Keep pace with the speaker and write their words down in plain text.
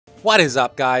What is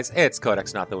up, guys? It's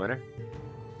Codex, not the winner.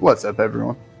 What's up,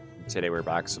 everyone? Today we're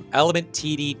back with some Element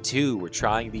TD2. We're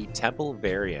trying the Temple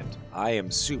variant. I am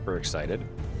super excited.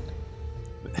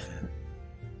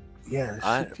 Yeah, this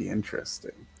should be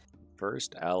interesting.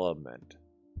 First element.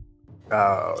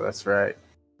 Oh, that's right.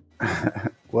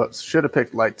 Whoops, should have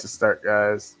picked light to start,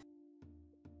 guys.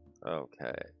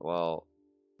 Okay, well,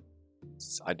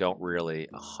 I don't really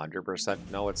 100%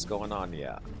 know what's going on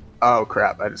yet. Oh,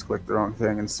 crap, I just clicked the wrong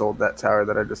thing and sold that tower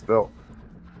that I just built.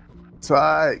 So,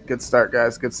 alright, good start,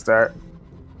 guys, good start.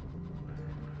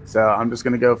 So, I'm just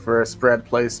going to go for a spread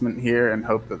placement here and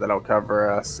hope that that'll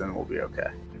cover us and we'll be okay.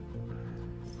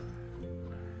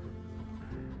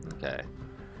 Okay,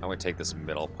 I'm going to take this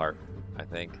middle part, I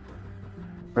think.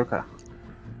 Okay.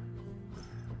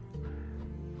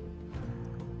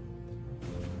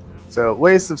 So,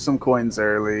 waste of some coins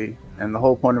early, and the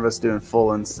whole point of us doing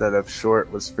full instead of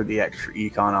short was for the extra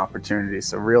econ opportunity,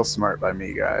 so real smart by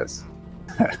me, guys.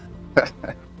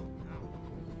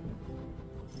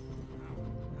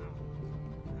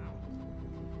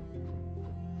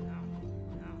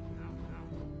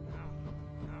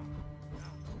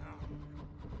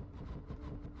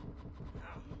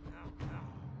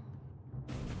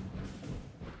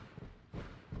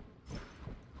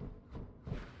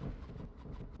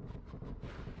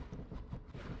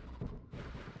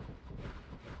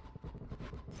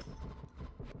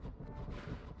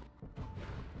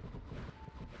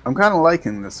 I'm kind of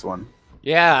liking this one.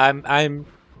 Yeah, I'm.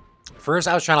 First,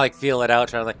 I was trying to like feel it out,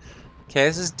 trying to like, okay,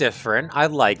 this is different. I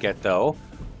like it though.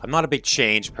 I'm not a big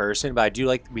change person, but I do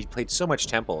like. We played so much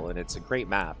Temple, and it's a great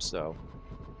map, so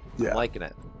yeah, I'm liking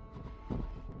it.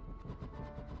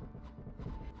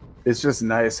 It's just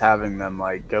nice having them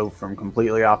like go from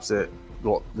completely opposite,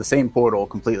 well, the same portal,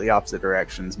 completely opposite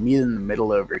directions, meet in the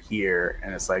middle over here,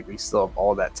 and it's like we still have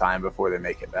all that time before they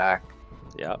make it back.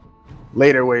 Yeah.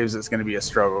 Later waves, it's going to be a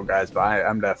struggle, guys, but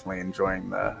I'm definitely enjoying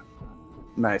the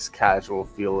nice casual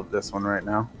feel of this one right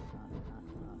now.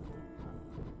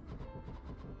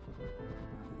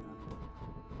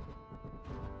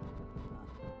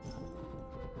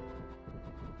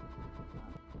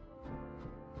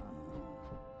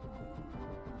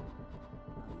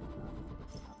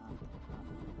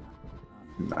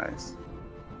 Nice.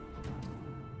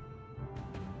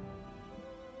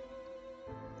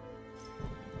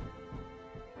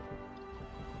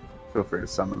 Feel free to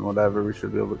summon whatever. We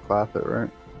should be able to clap it, right?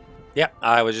 Yeah,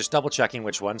 I was just double checking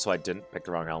which one, so I didn't pick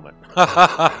the wrong element.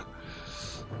 I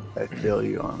feel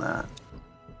you on that.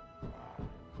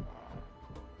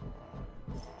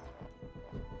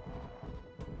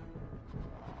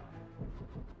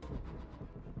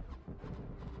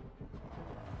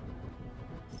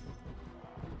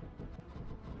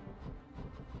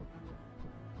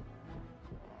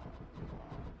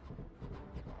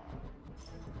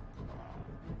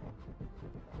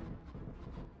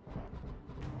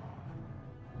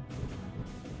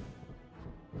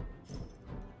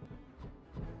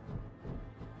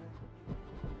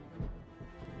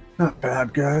 Not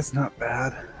bad, guys, not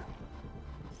bad.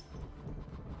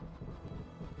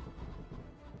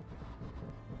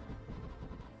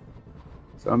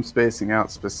 So I'm spacing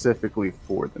out specifically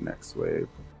for the next wave.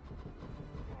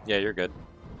 Yeah, you're good.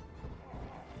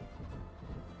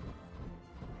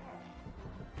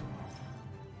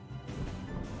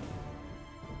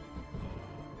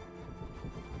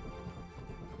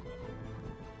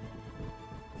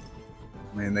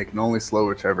 I mean, they can only slow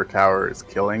whichever tower is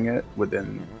killing it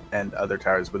within, and other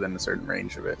towers within a certain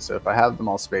range of it. So if I have them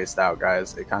all spaced out,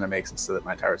 guys, it kind of makes it so that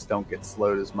my towers don't get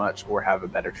slowed as much or have a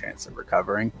better chance of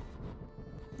recovering.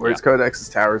 Whereas Codex's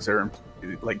towers are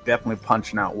like definitely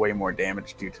punching out way more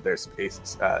damage due to their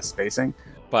spacing.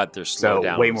 But they're slowed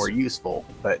down. Way more useful.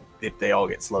 But if they all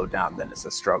get slowed down, then it's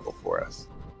a struggle for us.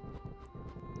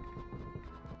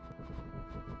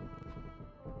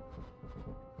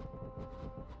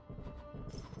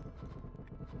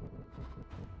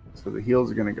 So the heals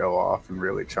are going to go off and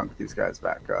really chunk these guys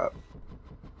back up.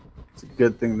 It's a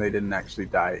good thing they didn't actually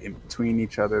die in between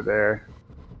each other there.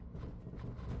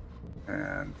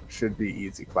 And should be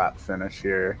easy clap finish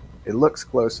here. It looks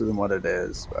closer than what it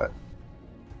is, but...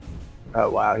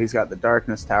 Oh wow, he's got the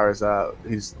darkness towers up.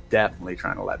 He's definitely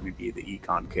trying to let me be the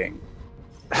Econ King.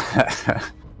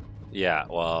 Yeah,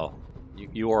 well...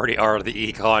 You already are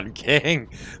the Econ King.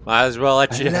 Might as well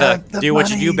let you do what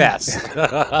you do best.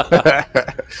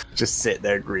 Just sit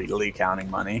there greedily counting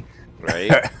money.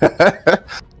 Right?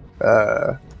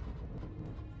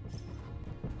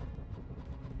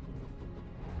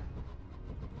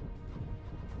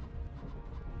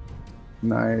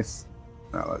 Nice.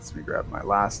 That lets me grab my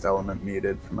last element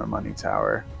needed for my money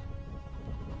tower.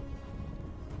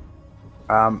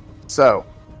 So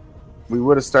we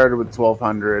would have started with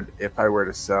 1,200 if I were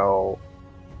to sell.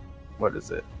 What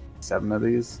is it? 7 of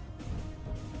these.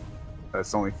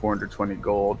 That's only 420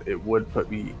 gold. It would put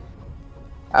me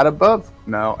at below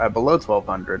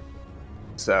 1,200.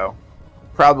 So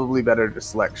probably better to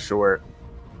select short.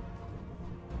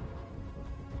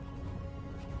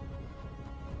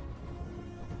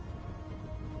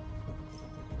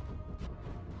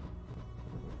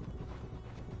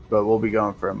 But we'll be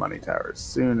going for a money tower as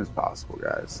soon as possible,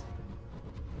 guys.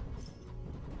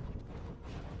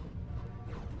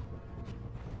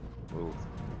 Ooh,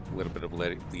 a little bit of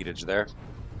leadage there.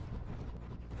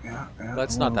 Yeah,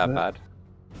 That's not that bad.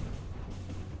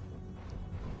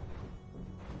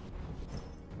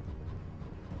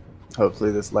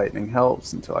 Hopefully this lightning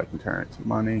helps until I can turn it to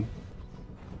money.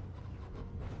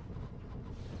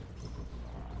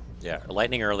 Yeah,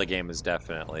 lightning early game is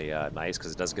definitely nice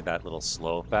because it does get that little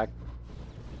slow effect.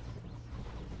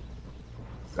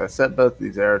 I set both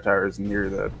these arrow towers near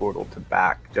the portal to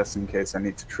back just in case I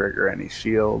need to trigger any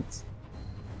shields.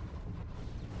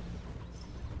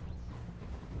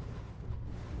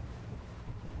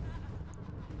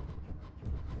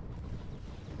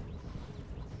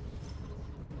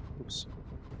 Oops.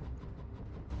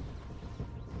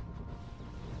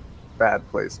 Bad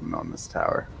placement on this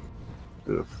tower.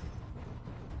 Oof.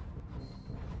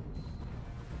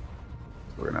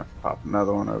 We're gonna have to pop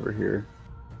another one over here.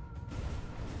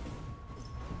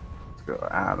 Let's go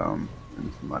Adam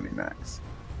into money next.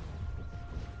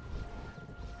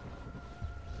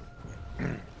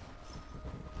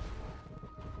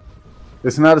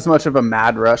 It's not as much of a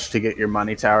mad rush to get your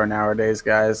money tower nowadays,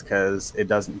 guys, because it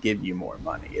doesn't give you more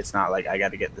money. It's not like I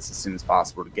got to get this as soon as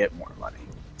possible to get more money.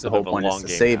 The whole point is to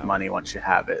save money once you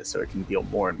have it, so it can deal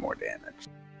more and more damage.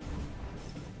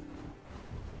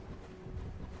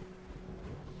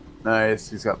 Nice.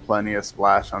 He's got plenty of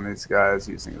splash on these guys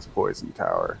using his poison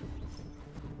tower.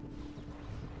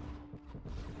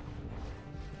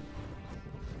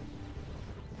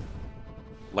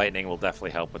 Lightning will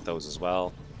definitely help with those as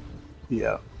well.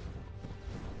 Yeah.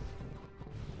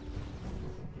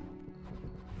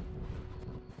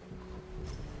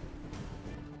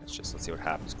 Let's see what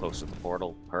happens close to the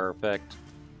portal. Perfect.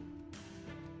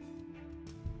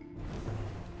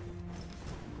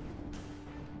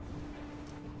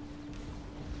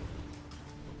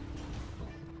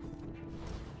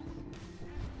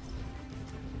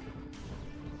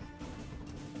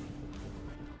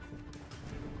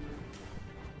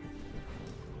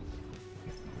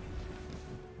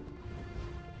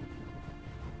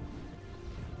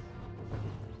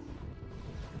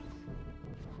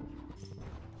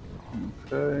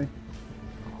 Okay.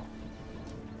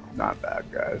 Not bad,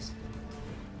 guys.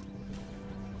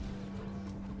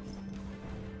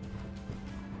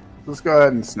 Let's go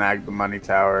ahead and snag the money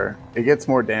tower. It gets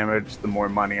more damage the more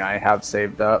money I have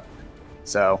saved up.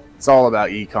 So it's all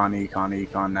about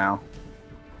econ now.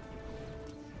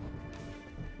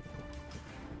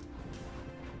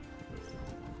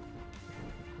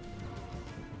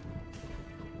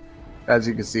 As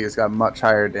you can see, it's got much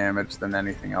higher damage than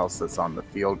anything else that's on the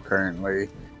field currently.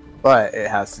 But it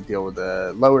has to deal with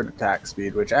a lowered attack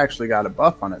speed, which actually got a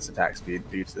buff on its attack speed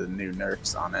due to the new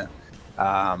nerfs on it.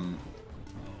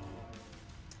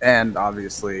 And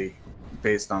obviously,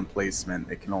 based on placement,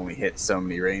 it can only hit so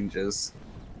many ranges.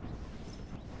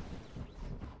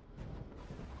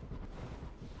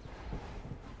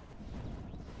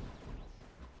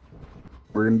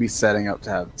 We're going to be setting up to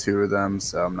have 2 of them,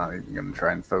 so I'm not even going to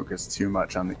try and focus too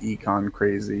much on the econ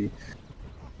crazy.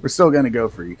 We're still going to go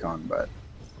for econ, but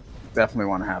definitely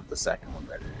want to have the second one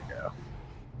ready to go.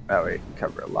 That way it can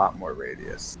cover a lot more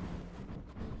radius.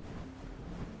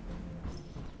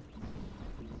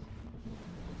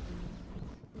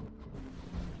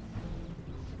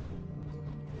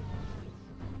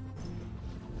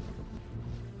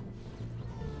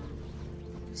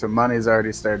 So money's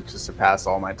already started to surpass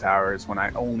all my towers when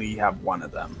I only have 1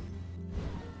 of them.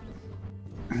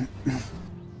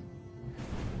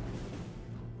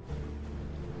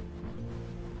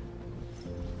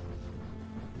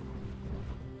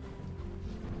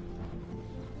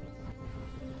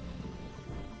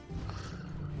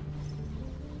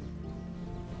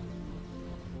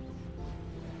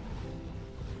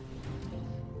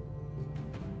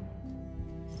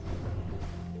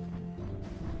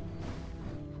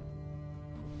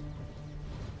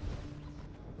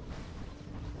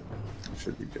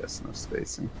 Should be just enough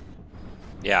spacing.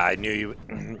 Yeah, I knew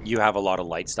you have a lot of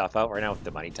light stuff out right now with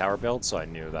the money tower build, so I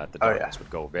knew that the darkness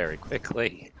would go very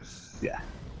quickly. Yeah.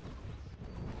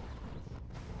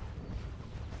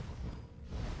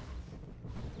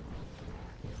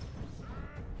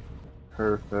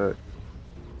 Perfect.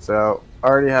 So, I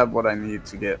already have what I need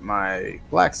to get my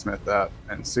blacksmith up,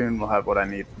 and soon we'll have what I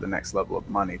need for the next level of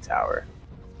money tower.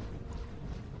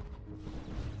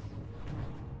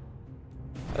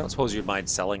 I don't suppose you'd mind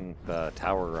selling the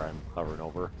tower I'm hovering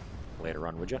over later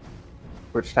on, would you?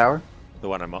 Which tower? The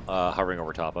one I'm hovering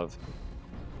over top of.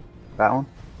 That one?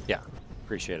 Yeah,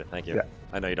 appreciate it. Thank you. Yeah.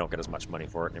 I know you don't get as much money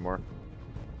for it anymore.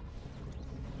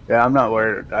 Yeah, I'm not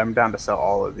worried. I'm down to sell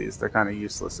all of these. They're kind of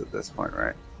useless at this point,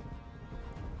 right?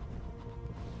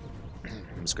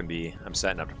 I'm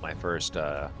setting up my first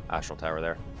astral tower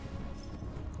there.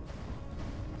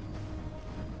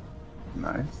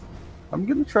 Nice. I'm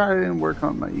gonna try and work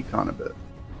on my econ a bit.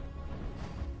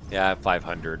 Yeah, I have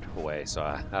 500 away, so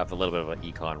I have a little bit of an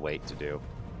econ wait to do.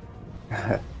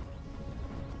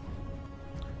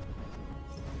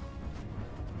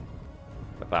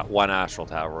 But that one astral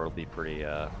tower will be pretty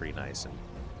nice and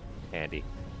handy.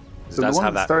 So the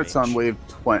one that starts on wave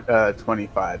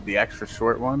 25, the extra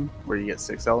short one, where you get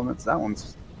 6 elements, that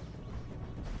one's...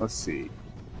 Let's see.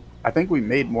 I think we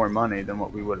made more money than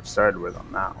what we would have started with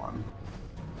on that one.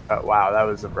 Wow, that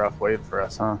was a rough wave for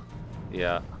us, huh?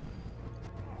 Yeah.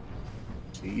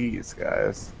 Jeez,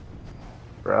 guys.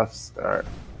 Rough start.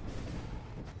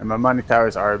 And my money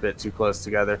towers are a bit too close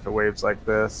together for waves like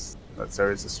this. That's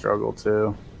always a struggle,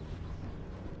 too.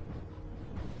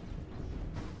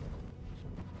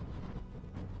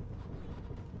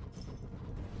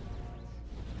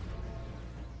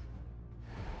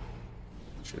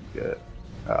 Should get...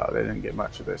 Oh, they didn't get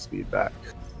much of their speed back.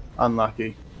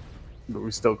 Unlucky. But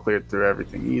we still cleared through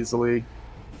everything easily.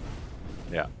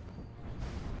 Yeah.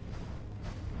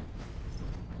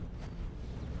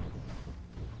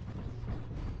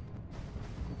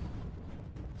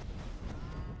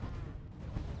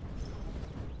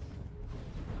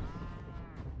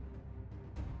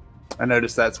 I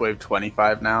noticed that's wave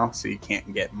 25 now, so you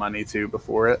can't get money to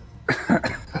before it.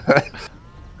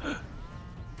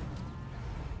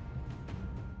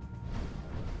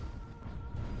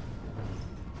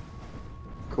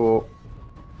 Cool.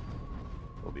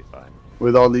 We'll be fine.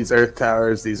 With all these earth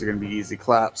towers, these are going to be easy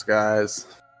claps, guys.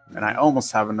 And I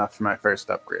almost have enough for my first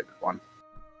upgraded one.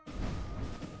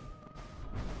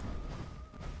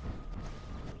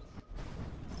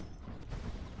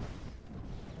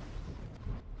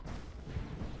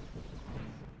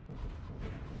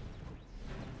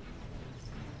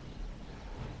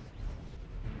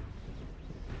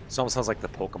 This almost sounds like the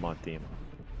Pokemon theme.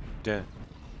 Dun,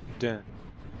 dun,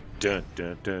 dun,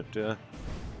 dun, dun, dun.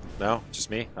 No? Just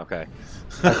me? Okay.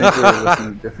 I think we were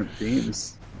listening to different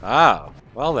themes. Ah,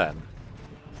 well then.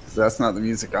 So that's not the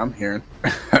music I'm hearing.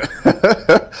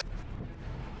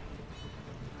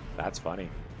 That's funny.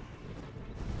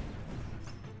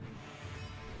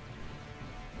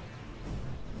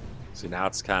 See, now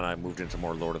it's kind of moved into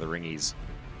more Lord of the Ringies.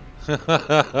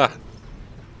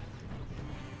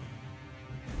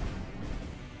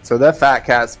 So that fat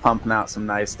cat's pumping out some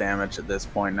nice damage at this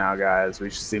point now, guys. We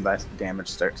should see my damage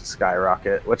start to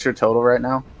skyrocket. What's your total right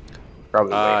now?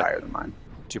 Probably way higher than mine.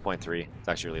 2.3. It's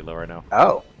actually really low right now.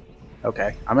 Oh,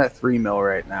 okay. I'm at 3 mil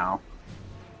right now.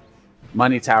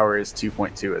 Money Tower is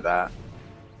 2.2 of that.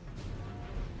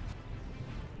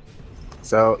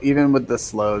 So even with the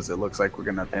slows, it looks like we're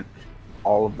going to pinch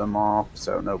all of them off,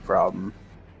 so no problem.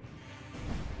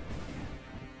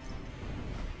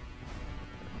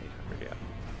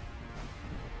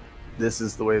 This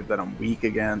is the wave that I'm weak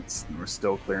against, and we're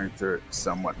still clearing through it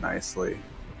somewhat nicely.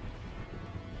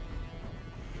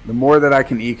 The more that I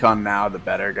can econ now, the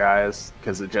better, guys,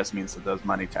 because it just means that those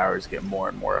money towers get more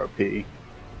and more OP.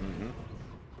 Mm-hmm.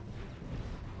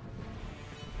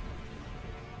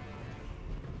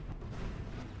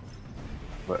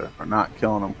 But if we're not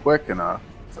killing them quick enough,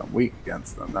 so I'm weak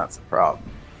against them, that's a problem.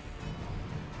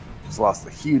 Just lost a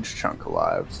huge chunk of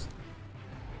lives.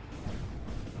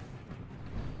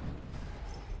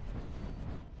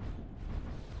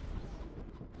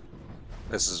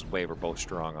 This is wave we're both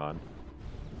strong on.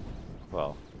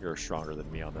 Well, you're stronger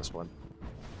than me on this one.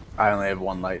 I only have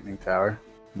 1 lightning tower,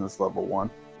 and this level 1.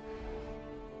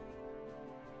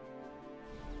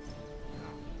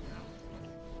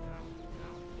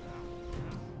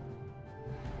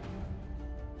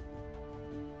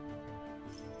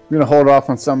 I'm going to hold off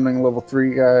on summoning level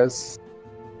 3, guys.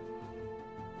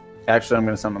 Actually, I'm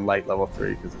going to summon light level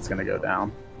 3 because it's going to go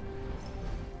down.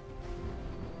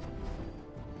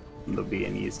 It'll be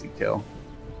an easy kill.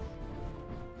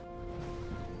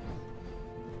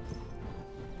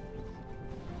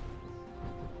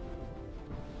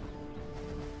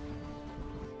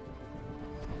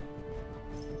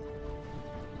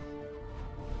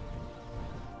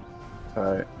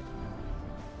 Alright.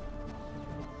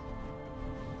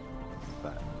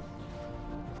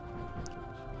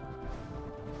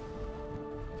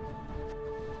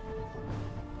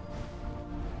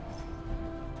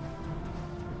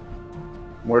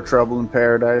 More trouble in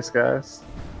paradise, guys.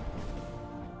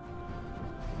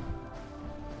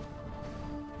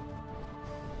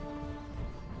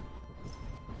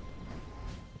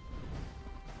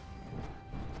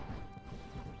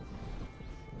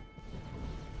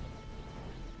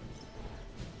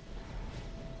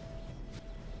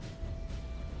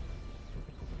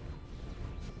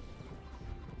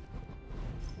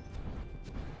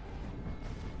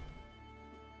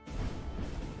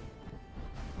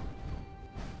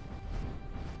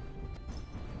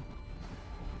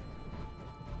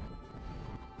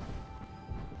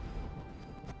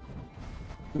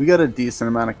 We got a decent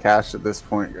amount of cash at this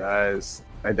point, guys.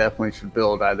 I definitely should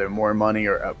build either more money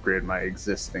or upgrade my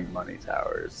existing money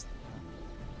towers.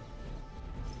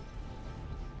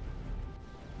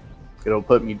 It'll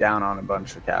put me down on a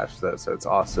bunch of cash, though, so it's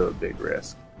also a big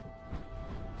risk.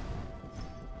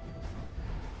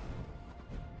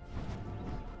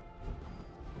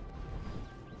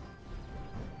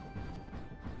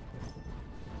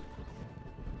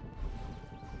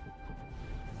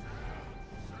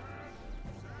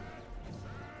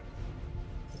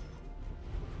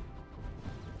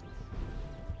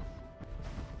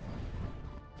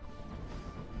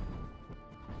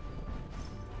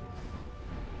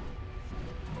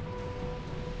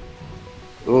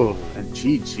 Ooh, and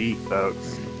GG,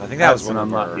 folks. I think that was an one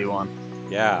unlucky one.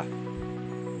 Yeah.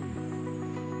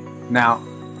 Now,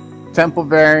 Temple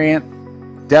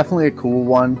variant, definitely a cool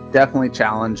one, definitely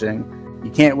challenging.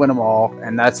 You can't win them all,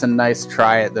 and that's a nice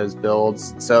try at those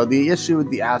builds. So the issue with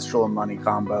the Astral and Money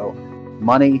combo,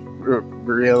 money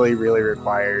really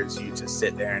requires you to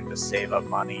sit there and just save up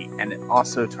money, and it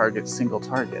also targets single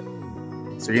target.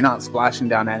 So you're not splashing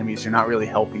down enemies, you're not really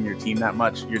helping your team that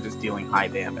much, you're just dealing high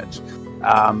damage.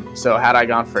 So had I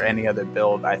gone for any other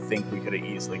build, I think we could have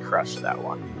easily crushed that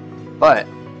one. But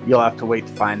you'll have to wait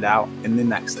to find out in the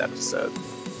next episode.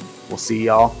 We'll see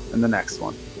y'all in the next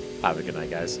one. Have a good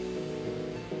night, guys.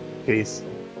 Peace.